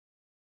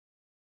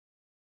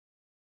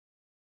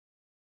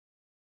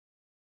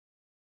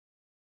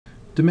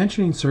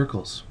Dimensioning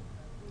circles.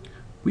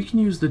 We can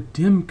use the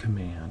dim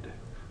command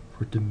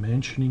for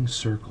dimensioning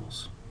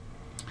circles.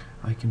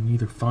 I can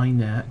either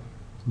find that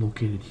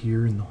located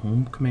here in the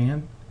home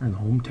command or in the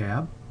home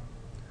tab,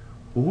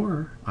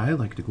 or I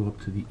like to go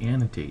up to the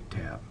annotate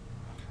tab.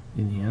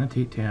 In the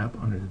annotate tab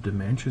under the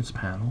dimensions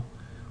panel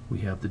we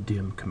have the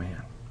dim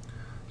command.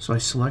 So I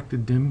select the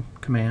dim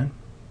command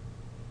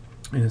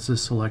and it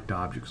says select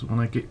object. So when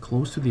I get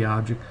close to the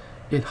object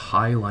it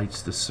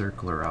highlights the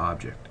circular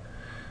object.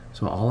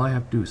 So all I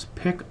have to do is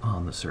pick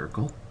on the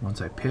circle. Once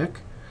I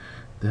pick,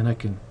 then I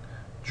can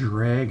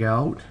drag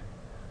out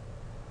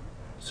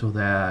so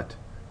that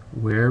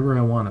wherever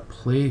I want to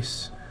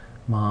place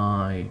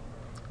my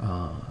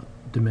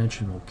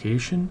dimension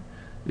location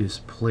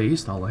is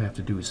placed. All I have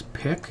to do is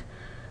pick,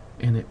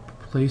 and it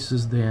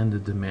places then the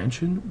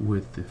dimension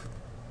with the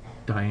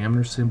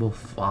diameter symbol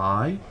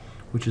phi,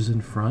 which is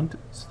in front.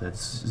 So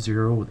that's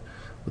 0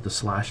 with the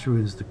slash through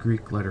it is the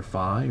Greek letter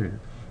phi, or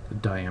the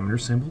diameter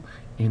symbol,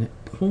 and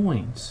it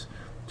points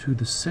to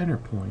the center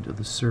point of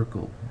the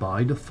circle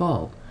by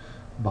default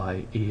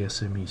by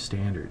ASME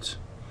standards.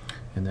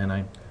 And then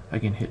I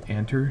can hit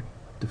enter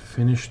to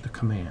finish the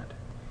command.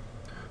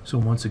 So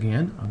once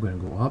again I'm going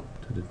to go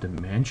up to the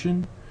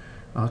dimension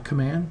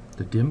command,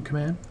 the dim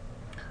command.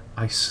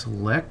 I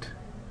select,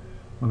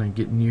 when I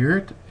get near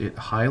it, it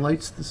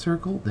highlights the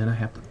circle, then I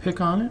have to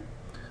pick on it.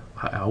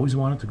 I always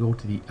want it to go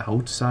to the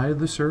outside of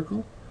the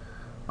circle.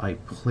 I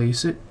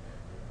place it.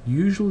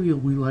 Usually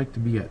we like to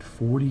be at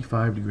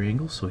 45-degree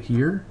angles, so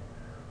here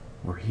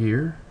or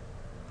here.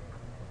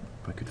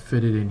 If I could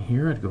fit it in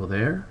here, I'd go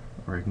there,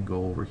 or I can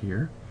go over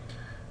here.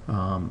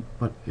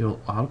 But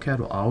AutoCAD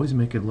will always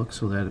make it look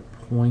so that it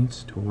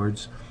points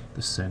towards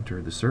the center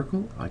of the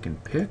circle. I can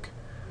pick,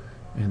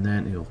 and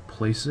then it'll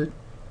place it,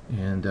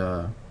 and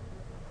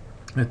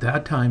at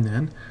that time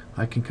then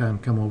I can kind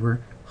of come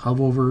over,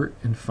 hover over,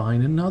 and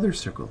find another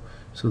circle.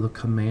 So the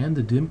command,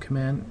 the dim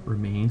command,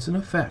 remains in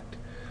effect,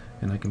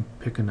 and I can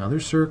pick another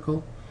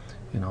circle,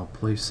 and I'll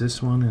place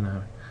this one, and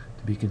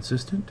to be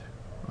consistent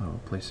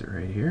I'll place it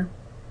right here,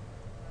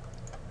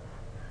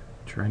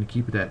 trying to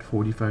keep it at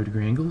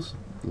 45-degree angles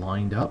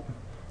lined up,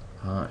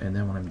 and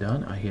then when I'm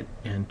done I hit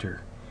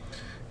enter.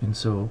 And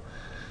so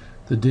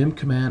the dim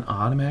command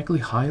automatically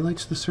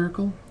highlights the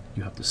circle.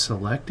 You have to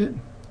select it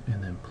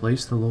and then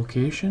place the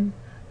location,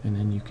 and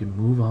then you can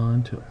move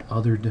on to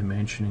other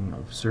dimensioning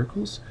of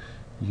circles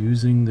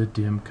using the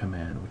dim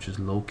command, which is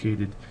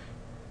located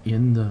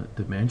in the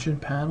dimension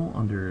panel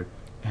under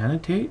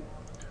annotate,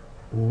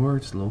 or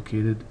it's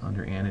located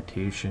under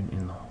annotation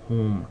in the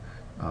home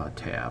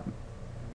tab.